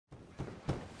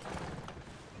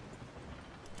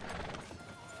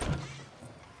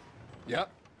Yep.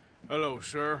 Hello,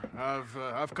 sir.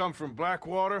 I've come from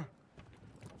Blackwater.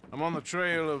 I'm on the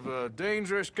trail of a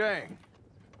dangerous gang.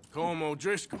 Colm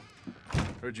O'Driscoll.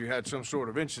 Heard you had some sort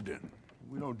of incident.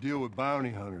 We don't deal with bounty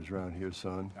hunters around here,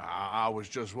 son. I was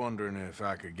just wondering if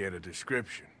I could get a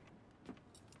description.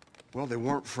 Well, they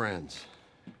weren't friends.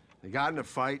 They got in a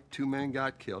fight, 2 men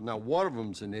got killed. Now, one of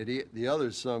them's an idiot, the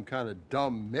other's some kind of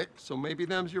dumb mix, so maybe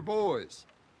them's your boys.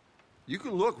 You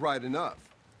can look right enough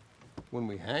when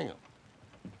we hang them.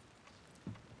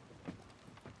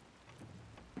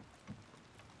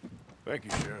 Thank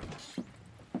you, Sheriff.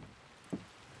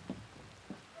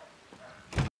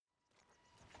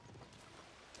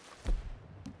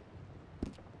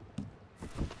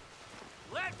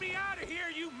 Let me out of here,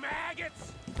 you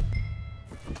maggots!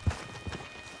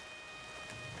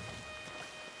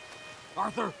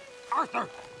 Arthur! Arthur!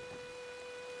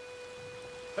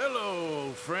 Hello,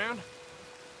 old friend.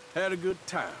 Had a good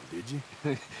time, did you?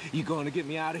 You going to get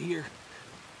me out of here?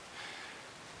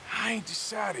 I ain't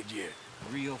decided yet.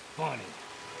 Real funny.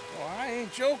 Oh, I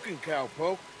ain't joking,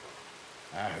 cowpoke.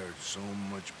 I heard so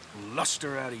much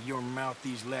bluster out of your mouth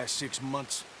these last 6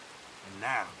 months. And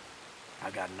now, I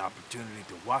got an opportunity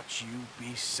to watch you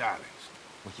be silenced.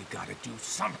 Well, you gotta do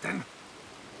something.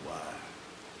 Why?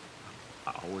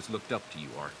 I always looked up to you,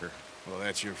 Arthur. Well,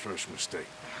 that's your first mistake.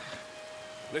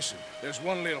 Listen, there's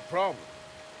one little problem.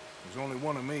 There's only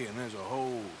one of me, and there's a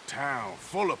whole town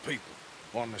full of people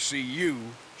wanting to see you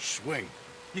swing.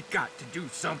 You got to do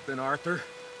something, Arthur.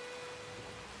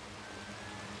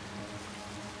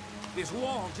 This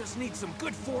wall just needs some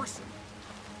good forcing.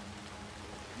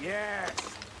 Yes.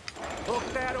 Hook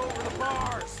that over the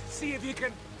bars. See if you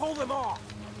can pull them off.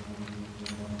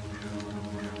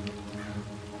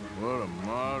 What a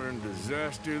modern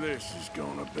disaster this is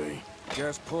gonna be.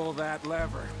 Just pull that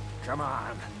lever. Come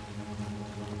on.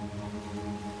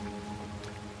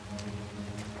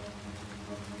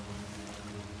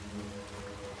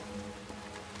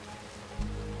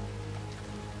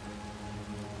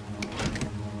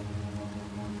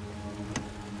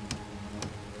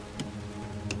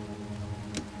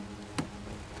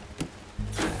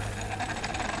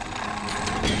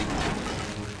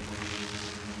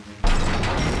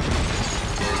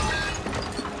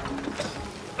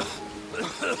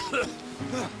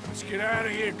 Let's get out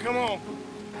of here, come on.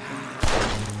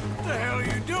 What the hell are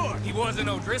you doing? He wasn't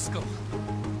O'Driscoll.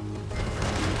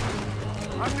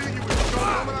 I knew you would show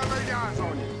up when I laid eyes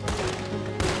on you.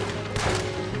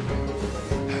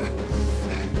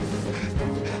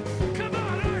 Come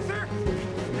on, Arthur!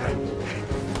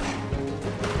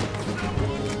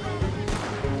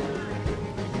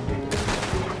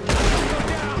 Go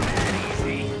down that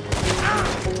easy.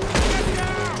 Get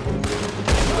down!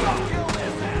 Kill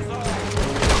this asshole!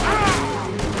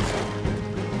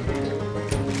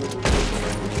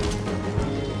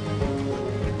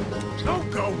 Don't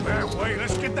go that way,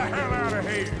 let's get the hell out of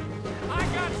here. I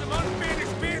got some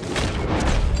unfinished business.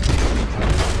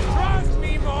 Trust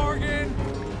me, Morgan.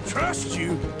 Trust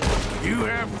you? You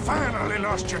have finally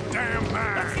lost your damn Let's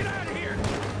mind. get out of here.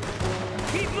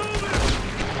 Keep moving.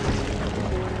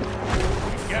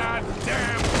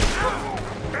 Goddamn.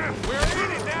 We're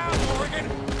in it now, Morgan.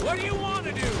 What do you want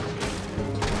to do?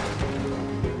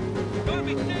 We're gonna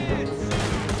be dead soon,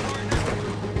 partner.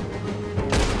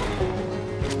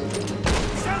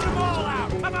 Send them all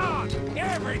out. Come on.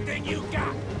 Everything you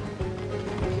got.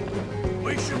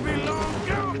 We should be long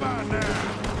gone by now.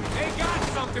 They got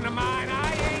something of mine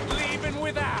I ain't leaving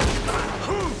without.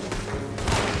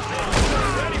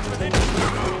 Ready for this?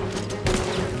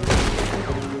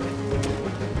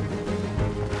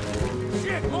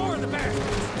 Shit, more of the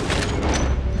bastards.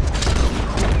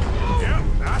 Yep,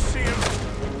 I see him.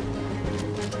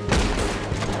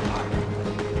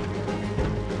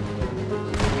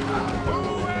 Who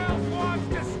else wants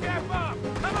to step up?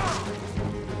 Come on!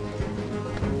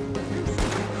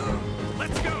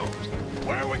 Let's go!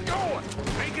 Where are we going?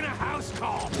 Making a house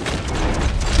call.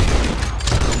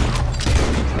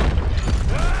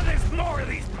 There's more of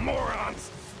these morons.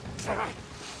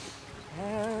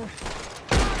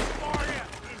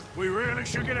 We really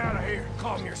should get out of here.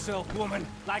 Calm yourself, woman.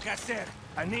 Like I said,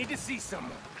 I need to see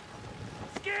someone.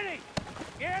 Skinny!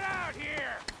 Get out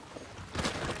here!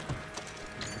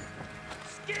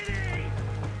 Skinny!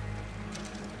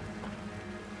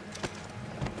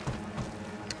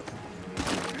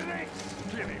 It ain't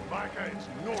skinny, Micah. It's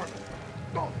northern.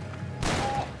 Oh.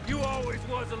 You always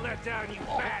was a letdown, you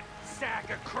fat sack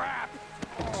of crap!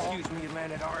 Excuse me,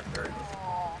 Lieutenant Arthur.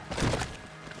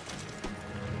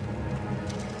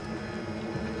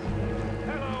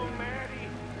 Hello, Maddie.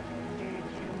 Did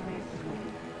you miss me?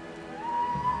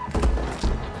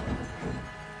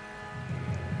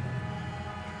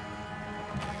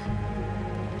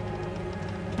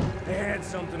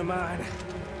 something of mine.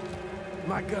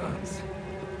 My guns.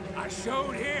 I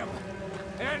showed him,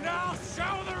 and I'll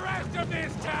show the rest of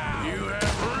this town! You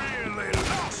have really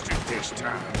lost it this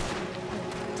time.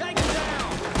 Take him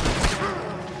down!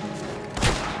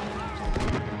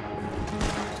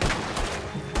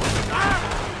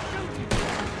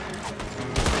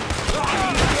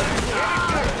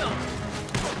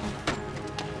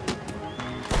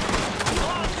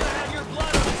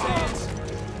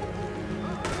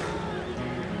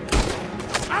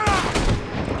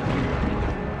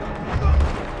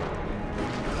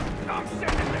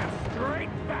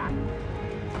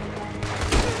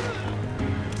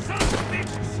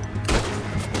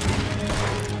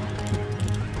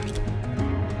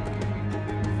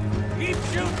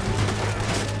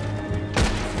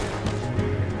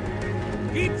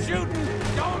 Keep shooting!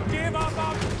 Don't give up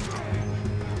on...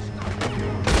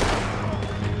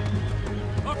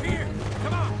 Up here!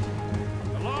 Come on!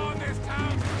 Along this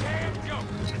town's a damn joke!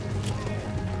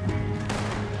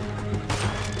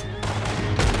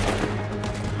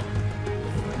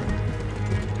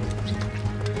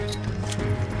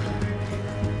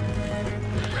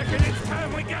 Reckon it's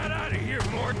time we got out of here,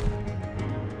 Mort.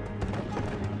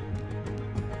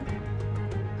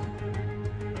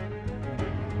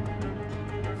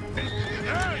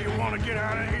 Now you want to get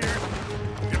out of here?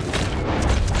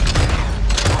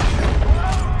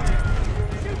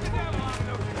 Shoot the devil out of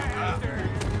those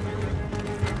bastards!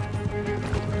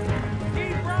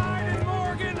 Keep riding,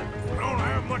 Morgan! We don't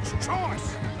have much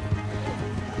choice.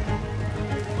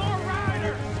 More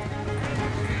riders!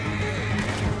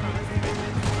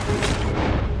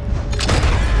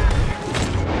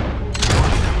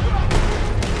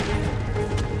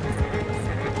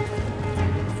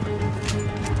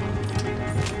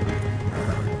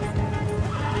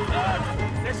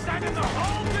 They're sending the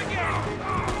whole brigade!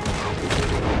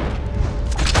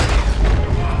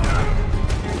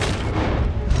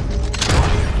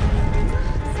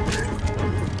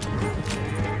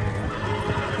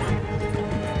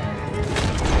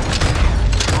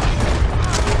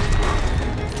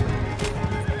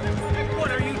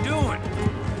 What are you doing?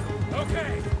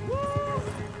 Okay. Woo!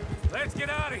 Let's get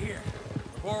out of here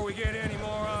before we get any more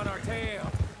on our tail.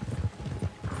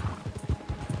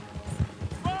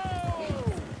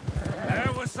 Whoa!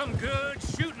 That was some good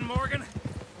shooting, Morgan.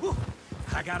 Whew.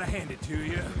 I gotta hand it to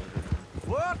you.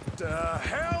 What the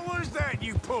hell was that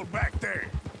you pulled back there?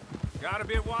 Got a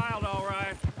bit wild, all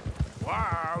right.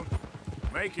 Wild?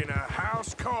 Making a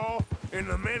house call in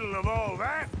the middle of all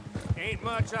that? Ain't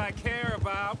much I care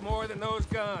about more than those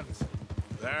guns.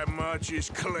 That much is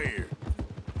clear.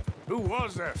 Who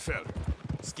was that fella?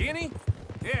 Skinny?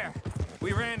 Yeah,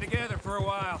 we ran together for a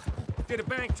while. Did a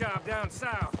bank job down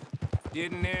south.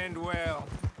 Didn't end well.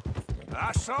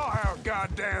 I saw how it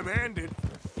goddamn ended.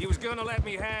 He was gonna let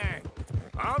me hang.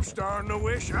 I'm starting to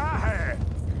wish I had.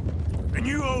 And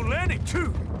you owe Lenny,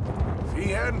 too. If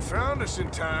he hadn't found us in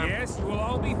time... Yes, you will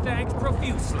all be thanked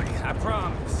profusely, I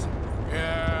promise.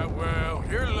 Yeah, well,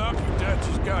 you're lucky Dutch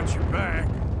has got your back.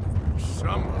 For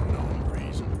some unknown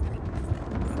reason.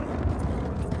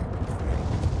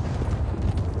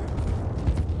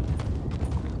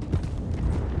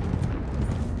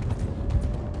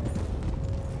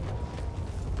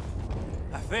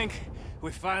 I think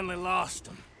we finally lost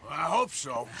him. Well, I hope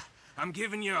so. I'm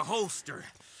giving you a holster.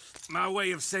 My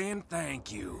way of saying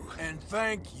thank you. And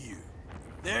thank you.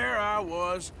 There I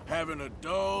was, having a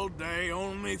dull day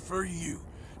only for you.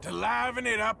 To liven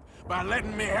it up by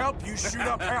letting me help you shoot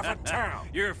up half a town.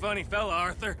 You're a funny fella,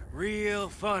 Arthur. Real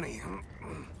funny.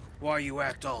 Why you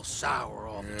act all sour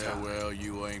all the Yeah, time? well,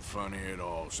 you ain't funny at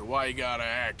all. So why you gotta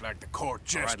act like the court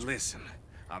All right, jester? listen.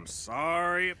 I'm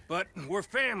sorry, but we're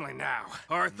family now.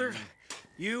 Arthur,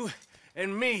 you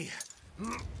and me.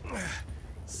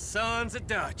 Sons of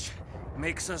Dutch.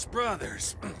 Makes us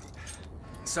brothers.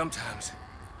 Sometimes,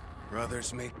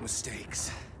 brothers make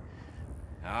mistakes.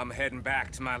 I'm heading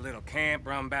back to my little camp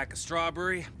round back of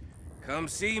Strawberry. Come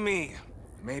see me.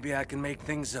 Maybe I can make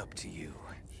things up to you.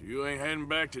 So you ain't heading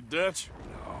back to Dutch?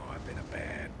 Oh, I've been a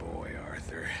bad boy,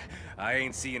 Arthur. I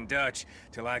ain't seeing Dutch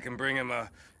till I can bring him a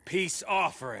peace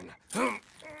offering.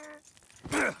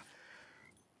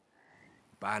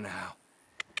 Bye now.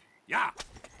 Yeah.